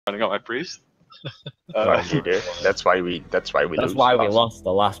Running out my priest. That's why we lose. That's why we lost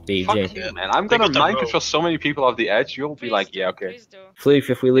the last BG. Fuck you, man. I'm gonna mind control so many people off the edge. You'll be like, yeah, okay. Floof,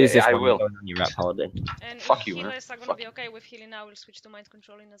 if we lose this I one, will. you're going on your Rat Paladin. And Fuck you, man. healers are gonna be okay with healing now. We'll switch to mind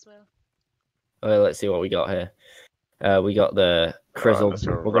controlling as well. Okay, let's see what we got here. We got the Crizzle.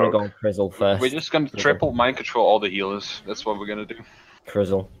 We're gonna go on Crizzle first. We're just gonna triple mind control all the healers. That's what we're gonna do.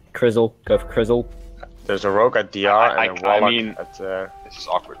 Crizzle. Crizzle. Go for Crizzle. There's a rogue at DR and a warlock at. This is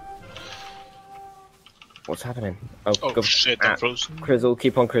awkward. What's happening? Oh shit, I'm frozen. Crizzle,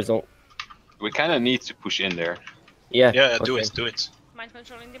 keep on Crizzle. We kind of need to push in there. Yeah. Yeah, do it. Mind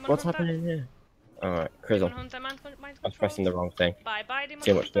controlling Demon What's Hunter. happening here? Alright, Crizzle. Demon Hunter, mind I was pressing the wrong thing. Bye bye, Demon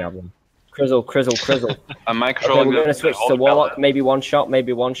Too much Hunter. Diablo. Crizzle, Crizzle, Crizzle. I'm mind Okay, controlling. we're gonna switch to Warlock. Maybe one shot,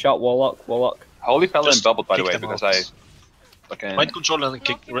 Warlock. Holy Paladin Just bubbled, by the kick way, them because out. I. Fucking. Mind control and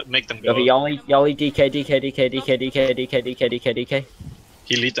make them go. Okay, Yali, DK.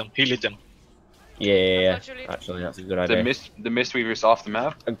 He lead them. Yeah. Actually, that's a good idea. The Mistweaver's off the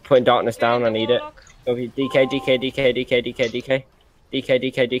map. I'm putting darkness down, I need it. Warlock. Okay, DK.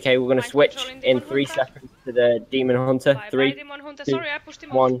 We're gonna switch in 3 seconds to the Demon Hunter. Bye bye, 3, Demon Hunter. 2, Sorry, I pushed him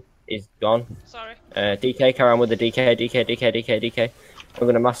off. 1 is gone. Sorry. DK, carry on with the DK. We're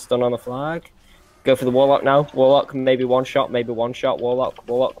gonna mass stun on the flag. Go for the Warlock now. Warlock, maybe one shot. Warlock.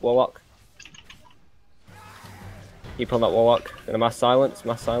 Keep on that Warlock. Gonna mass silence.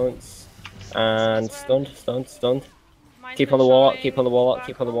 And stunned. Mind Keep on the Warlock.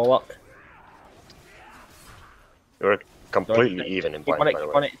 controlling back You're completely even in blind, by the Keep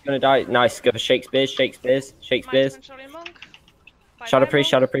way. on it. It's gonna die. Nice. Go for Shakespeare's. Mind controlling monk. Bye Shadow bye,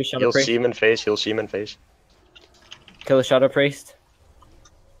 Priest. monk. He'll see him in face. Kill the Shadow Priest.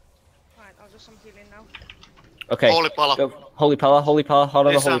 Right, I'll do some healing now. Okay. Holy Pala. Go. Holy Pala. Hard on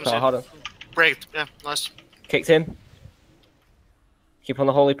the Yes, Holy I'm Pala. set. Hard on. Break. Yeah, nice. Kicked him. Keep on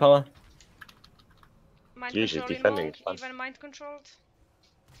the Holy Pala. Mind Jesus, controlling defending monk. is fun. Even mind controlled.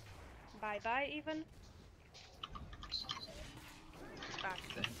 Bye bye, even. Back.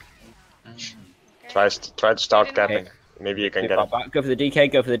 Okay. Try to start Okay. capping. Maybe you can get it. Go for the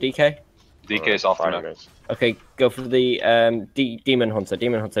DK. DK is off the Fine, map. guys. Okay, go for the Demon Hunter.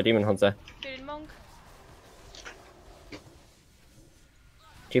 Healing monk.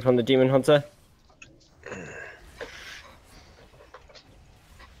 Keep on the Demon Hunter.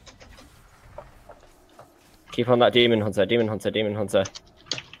 Keep on that Demon Hunter.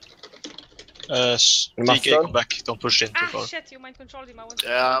 DK, come back. Don't push in too Ah, far. shit, you mind controlled him. I want to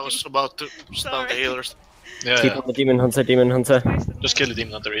Yeah, I kill was him. about to stun the healers. Yeah, Keep on the Demon Hunter. Wasted just my kill the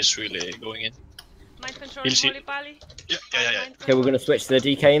demon hunter. Is really going in. mind controlling He'll see- Holy Pally. Yeah. Okay, we're gonna switch to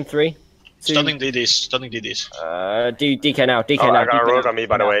the DK in 3, 2. Stunning DDs. DK now. Oh, I got a rogue on me,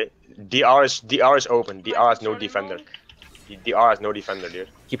 by the way. DR is open. DR has no defender. DR has no defender, dude.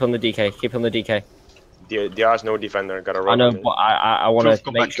 Keep on the DK. DR has no defender. Got a I rogue know, on me. but I want Proof, to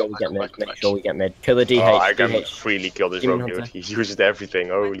come make back, sure come we back, get come mid. back, come Make back. sure we get mid. Kill the DH. Oh, I can DH. freely kill this Demon rogue, dude. Hunter. He uses everything.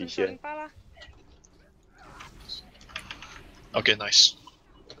 Mind Holy shit. controlling Pala. Okay, nice.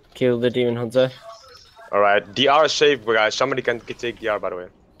 Kill the Demon Hunter. Alright, DR is safe, guys. Somebody can take DR, by the way.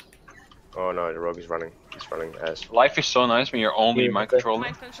 Oh no, the rogue is running. He's running as. Life is so nice when you're only Yeah, mind okay. controlling.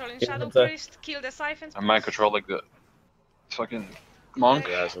 Mind controlling Demon Shadow Hunter. Priest. Kill the Siphons. I mind control like the fucking monk.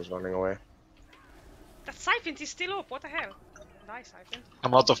 Yes, he's running away. That Siphon is still up. What the hell? Die, Siphon.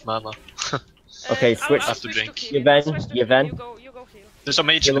 I'm out of mana. Okay, I'll switch. Have to switch drink. to healing. Yevon, I'll switch to healing. Yevon. You go heal. There's a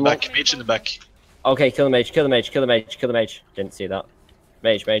mage Kill in the them back. Mage in the back. Okay, kill the mage. Didn't see that.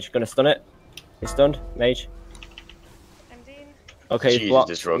 Mage. Gonna stun it. He's stunned. Mage. And then. Okay, he's Jesus, blocked.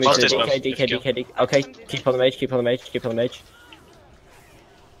 this rogue Move is to blocked. DK. Okay, keep on the mage.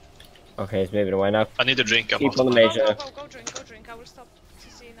 Okay, he's moving away now. I need a drink. I'm Keep out on of the mana. mage. Go drink. I will stop.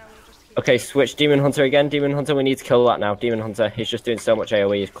 CC and I will just heal. Okay, switch Demon Hunter again. Demon Hunter, we need to kill that now. Demon Hunter, he's just doing so much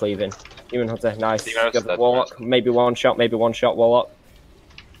AoE, he's cleaving. Demon Hunter, nice. Demon Hunter's Go for dead, Warlock, maybe one shot, Warlock.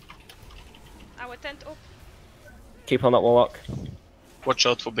 Our tent up. Keep on that Warlock. Watch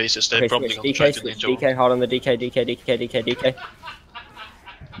out for bases. They're Okay, probably switch gonna try DK, to switch ninja. DK, hard on the DK.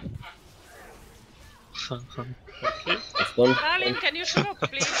 It's done. Darling, can you shut up,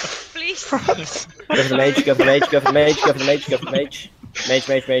 please? Go for the mage.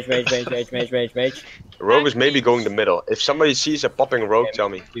 Mage. The rogue is maybe going the middle. If somebody sees a popping rogue, tell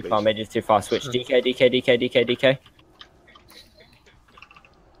me. Too please. far, mage is too far. Switch DK.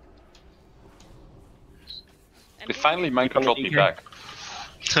 And They who- finally mind controlled me DK. back.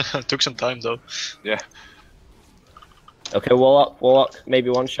 Took some time though. Yeah. Okay, Warlock, maybe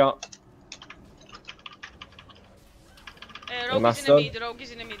one shot. Rogue is in the mid. Rogue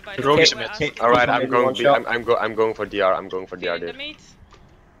is in the mid. By the Rogue way. is in mid. Ask- Alright, Maybe one shot. I'm going for DR, dude. Kill in the mid.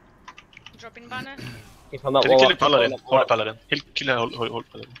 dropping banner. Keep on that Can you kill the warlock. paladin? Hold the paladin. He'll kill the whole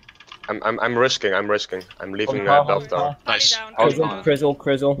paladin. I'm risking. I'm leaving Power, Belf power. down. Nice. Down, Oh, Crizzle, crizzle,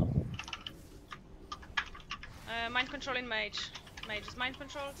 crizzle. mind controlling mage. Mage is mind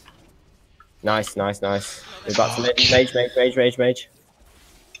controlled. Nice, nice, nice. No, We're that's back to mage.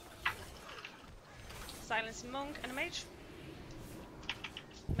 silencing monk and a mage.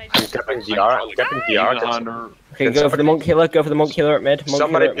 I'm capping DR. I'm capping DR. Even under. Okay, Can go for the monk killer. Go for the monk killer at mid. Monk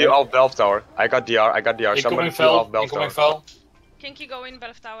Somebody killer at peel mid. off Belf Tower. I got DR. Somebody Incoming peel off fell. Belf Incoming Tower. fell. Kinky go in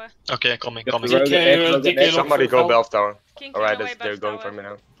Belf Tower. Okay, coming. Go for Coming. the rogue, DK, mid. look Somebody for go fell. Belf Tower. Kinky Alright, away they're Belf going Tower. for me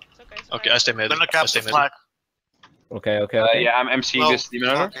now. It's okay, it's Okay, fine. I stay mid. Gonna I cap stay the mid. flag. Okay, okay, okay. Yeah, I'm MCing Well, this demon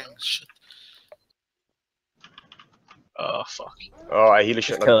hunter. fucking shit. Oh fuck. Oh, I heal should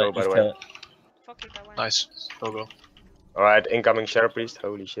Just not kill go, it, by just the kill way. it. Fuck it, I went. Nice. Go. Alright, incoming Shadow Priest.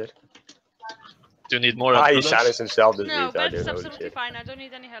 Holy shit. Do you need more Ah, help? he Rudolph? silenced himself this No, retard, Belf dude. is Holy absolutely shit. fine. I don't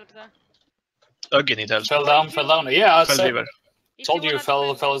need any help there. Okay, need help. Fell down, fell down. Yeah, I Fell said, river. If told you wanna fell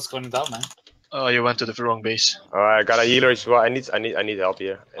defend fell it, is going down, man. Oh, you went to the wrong base. Alright, I got a healer as well. I need help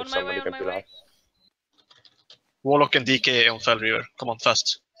here. On If my somebody way, can on my peel way. off. Warlock and DK on Fell River. Come on,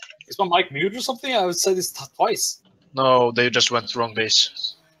 fast. Is my mic mute or something? I would say this twice. No, they just went wrong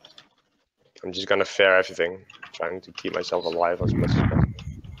base. I'm just gonna fair everything. Trying to keep myself alive as much as possible.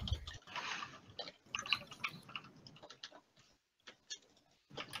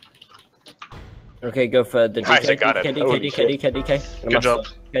 Okay, go for the Nice, I DK, got it. DK, Holy DK, DK, DK. Good job.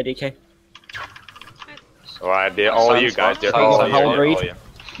 DK. Alright, they're all you guys. They're Silence, all you. silence, They're Halberd. all you.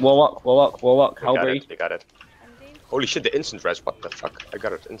 Warlock, They got Halberd. it. They got it. Ending. Holy shit, the instant res. What the fuck? I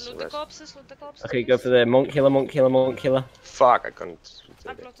got it. Loot Instant the res. corpses, loot the corpses. Okay, go for the monk killer. Fuck, I couldn't.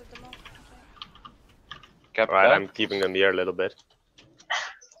 I plotted them all. Cap Alright, back. I'm keeping them here a little bit.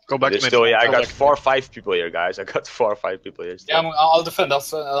 Go back There's mid. still, yeah, I Go got back 4 or 5 people here, guys. I got 4 or 5 people here. Yeah, Still. I'll defend.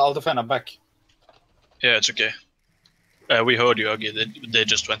 I'll defend. I'm back. Yeah, it's okay. We heard you, Uggy. They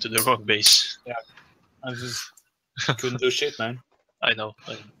just went to the wrong base. I just couldn't do shit, man. I know.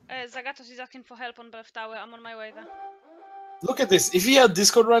 Zagatos is asking for help on Belf Tower. I'm on my way there. Look at this. If he had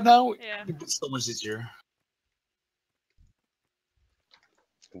Discord right now, Yeah. it'd be so much easier.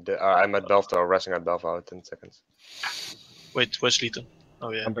 I'm at Belf Tower, resting at Belf out 10 seconds. Wait, where's Leeton?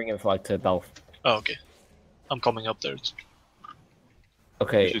 Oh, yeah. I'm bringing flag to Belf. Oh, okay. I'm coming up there.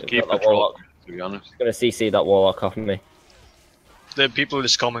 Okay, You should keep got that control, warlock. to be honest. Gonna CC that warlock off of me. The people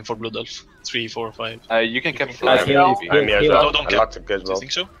is coming for Blood Elf. 3, 4, 5. You can cap Guys, flag. heal, maybe. I'm here as heal. well. Don't I cap. locked it as Do you well.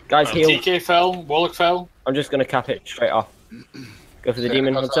 think so? Guys, heal. TK fell. Warlock fell. I'm just gonna cap it straight off. Go for the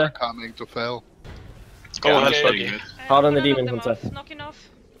demon Technicals hunter. are coming to fail. Go Yeah, ahead, okay. Uggy. Hard on I'm the gonna demon knock them hunter. off. Knocking off.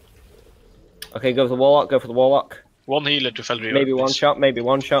 Okay, go for the warlock. Go for the warlock. One healer to Fell River. Maybe one please. shot. Maybe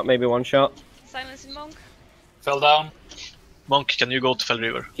one shot. Maybe one shot. Silencing monk. Fell down. Monk, can you go to Fell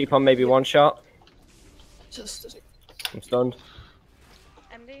River? Keep on. Maybe one shot. Just a sec. I'm stunned.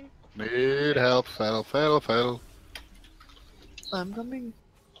 Ending. Need help. Fail. I'm coming.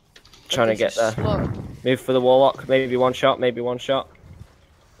 Trying to get there. Move for the warlock. Maybe one shot. Maybe one shot.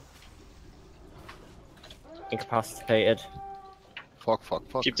 Incapacitated. Fuck.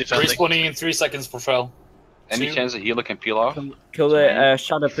 Keep defending. Respawning in 3 seconds for fell. Any Two. chance a healer can peel off? Kill the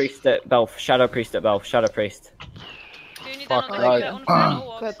Shadow Priest at Belf. Shadow Priest. Do you need Fuck, another right. healer on fell or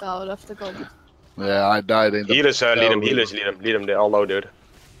what? Get out of the gold. Yeah, I died in the... Healers, lead them. They're all low, dude.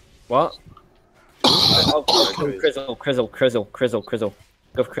 What? Oh, Crizzle.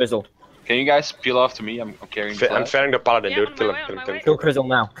 Go for Crizzle. Can you guys peel off to me? I'm carrying the I'm flag. fairing the paladin, Yeah, dude. on Kill my him. way, Kill on him. Kill Crizzle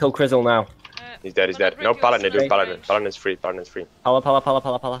now. Kill Crizzle now. He's dead. I'm gonna No break paladin, your dude. sniper range. Paladin's free. Pala.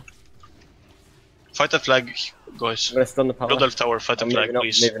 Fight that flag, guys. I'm gonna stun the Pala. Blood Elf Tower, fight the I'm flag,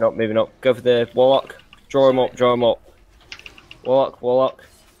 please. moving up. Go for the warlock. Draw him up. Warlock.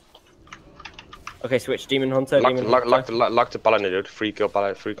 Okay, switch demon hunter. Lock the paladin, dude. Free kill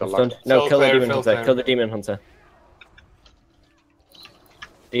paladin. Free kill I'm lock. stunned. No, Fell kill the clear, demon fell hunter. clear. Kill the demon hunter.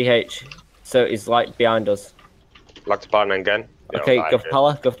 DH. So he's like behind us. Lock the paladin again. Okay, go for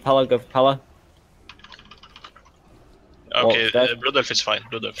Pala. Go for Pala. Okay, What's that? Blood Elf is fine.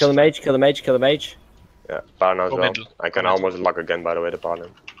 Blood Elf. Kill the mage. Yeah, paladin as Go well. middle. I can Go almost lock again, by the way, the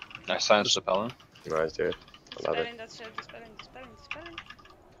paladin. I silenced the paladin. Nice, dude. I love it. Dispelling that shit. Dispelling.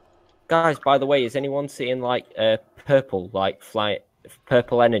 Guys, by the way, is anyone seeing like purple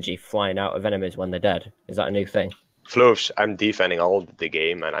energy flying out of enemies when they're dead? Is that a new thing? Floofs, I'm defending all the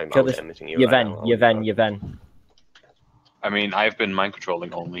game and I'm Kill out this- damaging you. right now. Yevhen. I mean, I've been mind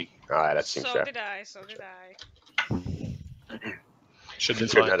controlling only. Alright, that seems So fair. did I. So did I. Should be You're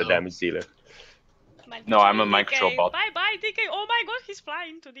fine. not a now. damage dealer. Mind No, I'm a controlling mind control DK. bot. Bye, DK. Oh my god, he's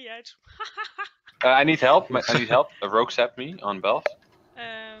flying to the edge. I need help. A rogue sapped me on Belf.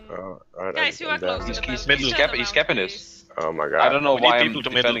 Alright, Alright, Guys, you are close to the he's- bell. he's Turn cap- he's around, capping this. please. Oh my I god. don't know We need why I'm people to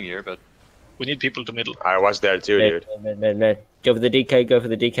middle. defending here, but We need people to middle. I was there too, dude. Mid. Go for the DK, go for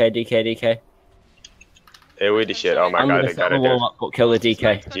the DK. Hey, with the shit. Oh my I'm god, gonna they set got the it, wall dude. up, but kill the DK.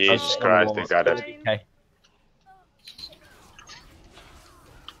 Smite Jesus control. Christ, they got it. DK.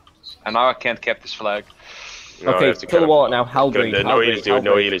 and now I can't cap this flag. No, they Okay, have to kill the him. wall now. Halberd. No healers, dude.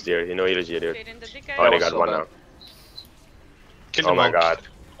 No healers, dude. No healers here, dude. Feed in the DK. Oh, they was got so one bad. now. Kill Oh him my out. god.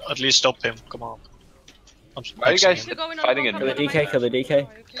 At least stop him. Come on. Why are you guys We're going on fighting walk in Kill the up mid? on DK, kill the DK.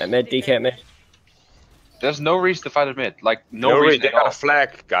 At mid, DK at mid. There's no reason to fight at mid. Like, no No, reason they at got all. a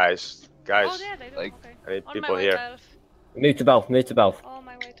flag, guys. Oh, Guys, there they do. like, Okay. I need On people my way, here. Belf. Move to Belf, move to Belf. On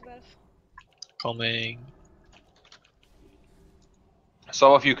my way to Belf. Coming.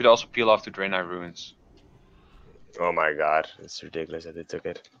 Some of you could also peel off to Draenei Ruins. Oh my god, it's ridiculous that they took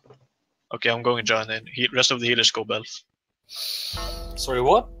it. Okay, I'm going to join in. Rest of the healers go Belf. Sorry,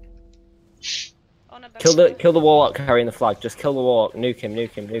 what? On a Belf. Kill the warlock carrying the flag. Just kill the warlock. Nuke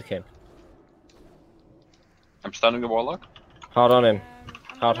him. I'm stunning the Warlock. Hard on him.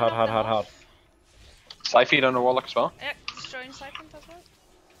 I'm Hard. gonna knock them off. Scythe on the Warlock as well. Yeah, destroying Siphon as well.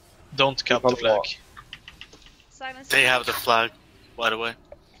 Don't cap on the the flag. wall. Silence. They have the flag, by the way.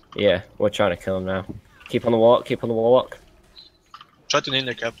 Yeah, we're trying to kill him now. Keep on the warlock. Try to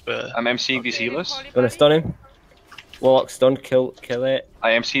ninja cap. I'm MCing these healers. Holy Gonna body. stun him. Warlock stunned, kill it.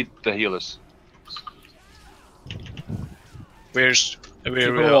 I MC'd the healers. We're Keep on the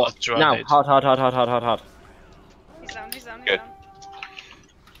at warlock. Draenei. Now, hard. He's down. Good.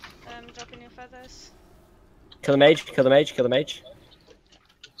 Dropping your feathers. Kill the mage.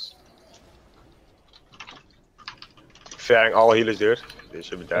 Firing all healers, dude. They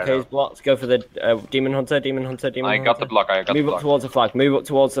should be dead. Okay, he's blocked. Go for the demon hunter. I got the block. I got the Move up block. towards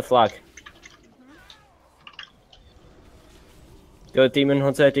the flag. Go demon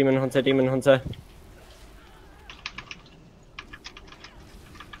hunter.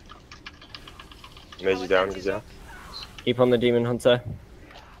 Mage is down, he's down. Keep on the demon hunter.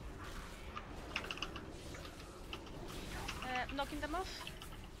 Knocking them off.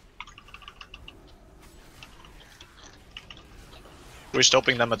 We're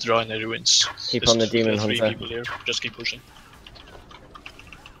stopping them at Draenei Ruins. Keep There's on the demon three hunter. people here. Just keep pushing.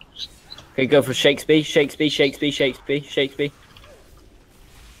 Okay, go for Shakespeare.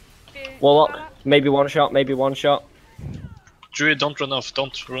 Okay, Warlock. Vala. Maybe one shot. Druid, don't run off.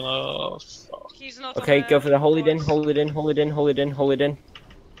 Don't run off. He's not Okay, on go for the hold it in boards. Hold it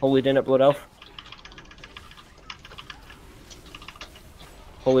in at Blood Elf.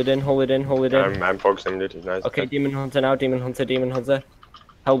 Hold it in. I'm focusing, dude. He's nice. Okay, demon hunter now, demon hunter.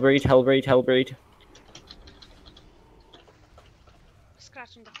 Hellbreed.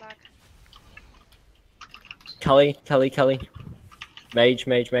 Scratching the flag. Kelly. Mage.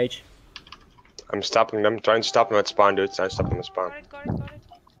 I'm stopping them. Trying to stop them at spawn, dude. Trying to stop them at spawn. Got it.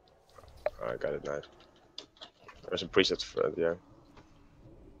 I got it, nice. There's a priest at front, yeah.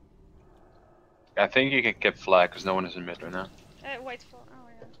 I think you can keep flag because no one is in mid right now. Wait for. Oh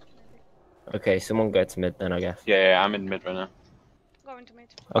yeah. Maybe. Okay, someone go to mid then, I guess. Yeah, I'm in mid right now. Going to mid.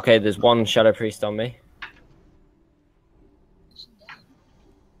 Okay, there's one Shadow Priest on me.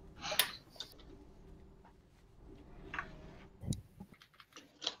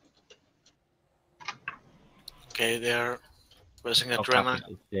 Okay, they're pressing at I'll cap Draenei. it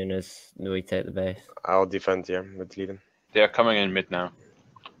as soon as we take the base. I'll defend here with leading. They are coming in mid now.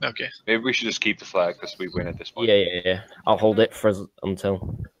 Okay. Maybe we should just keep the flag because we win at this point. Yeah. I'll hold it for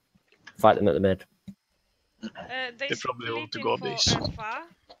until fight them at the mid. They probably want to split go in for base. FR.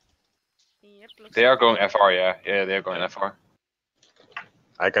 Yep, looks They are like going FR, yeah. Yeah, they are going FR.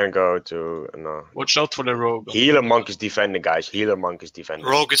 I can go to no. Watch out for the rogue. Healer monk is defending, guys. Healer monk is defending.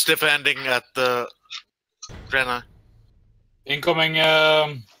 Rogue is defending at the Draenei. Incoming,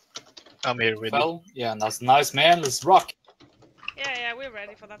 I'm here with you. fell. Yeah, that's nice, man. Let's rock. Yeah, we're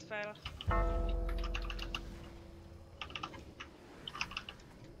ready for that fail.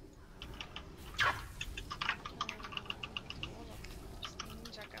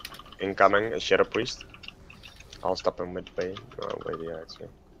 Incoming, a Shadow Priest. I'll stop him with Bane. Oh, wait, yeah, actually.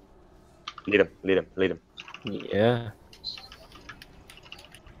 Lead him. Yeah.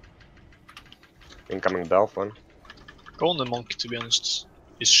 Incoming Belf one. Go on the monk, to be honest.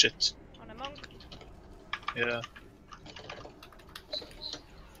 He's shit. On a monk. Yeah.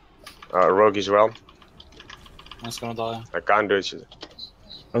 Rogue as well. I'm just gonna die. I can't do it.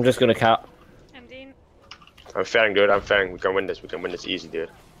 I'm just gonna cap. MD. I'm fairing, dude. I'm fairing. We can win this. Easy, dude.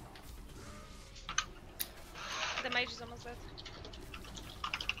 The mage is almost dead.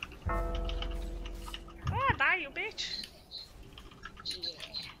 Ah, die, you bitch!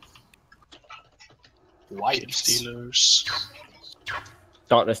 White. Steelers.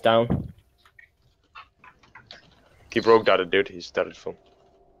 Darkness down. Keep Rogue dotted, dude. He's dotted full.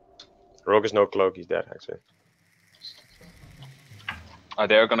 Rogue is no cloak. He's dead, actually.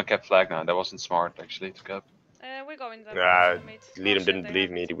 They're gonna cap flag now. That wasn't smart actually to cap. We're going then. Nah, Mid. Liam shit, didn't they believe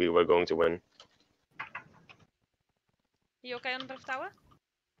have me. it. We were going to win. You okay on Breath Tower?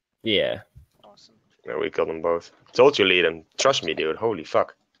 Yeah. Awesome. No, we killed them both. Told you, Liam. Trust me, dude. Holy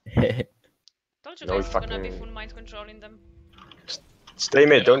fuck. Told you No guys it's gonna be fucking- full mind controlling them. Stay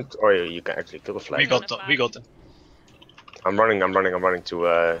mid. Don't. Or you can actually kill the flag. We got them. We got them. I'm running to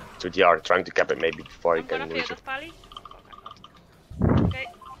DR, trying to cap it maybe before he I'm gonna can fear reach it. that pally. Okay, not. Okay,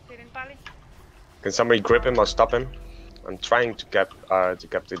 fearing pally. Can somebody grip him or stop him? I'm trying to cap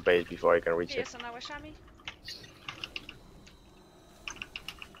the base before he can reach it. Fierce on our Shami.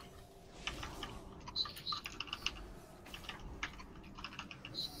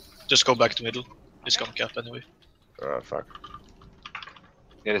 Just go back to middle. He's gonna cap anyway. Oh fuck.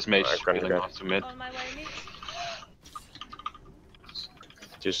 Yeah, this mage I can't peeling get- off to mid. On my way mid.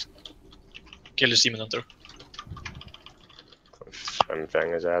 Just Kill his demon hunter.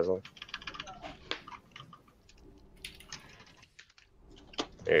 Fang his asshole.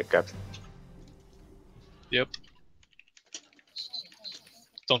 Here, capped. Yep.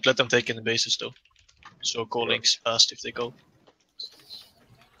 Don't let them take any bases though. So call links fast if they go.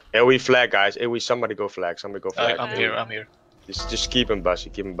 AoE flag, guys. AoE, somebody go flag. Somebody go flag. I'm here. I'm here. Just keep him bussy.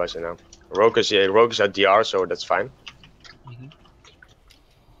 Keep him bussy now. Rogue is at DR, so that's fine. Mhm.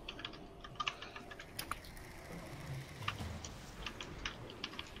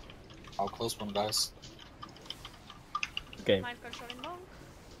 I'll close one, guys. Okay. Mind controlling monk.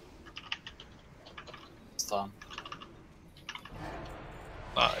 It's done.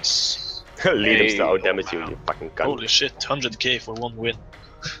 Nice. Lead him Hey. to outdamage you, you fucking cunt. Holy shit! 100k for one win.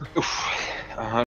 Oof.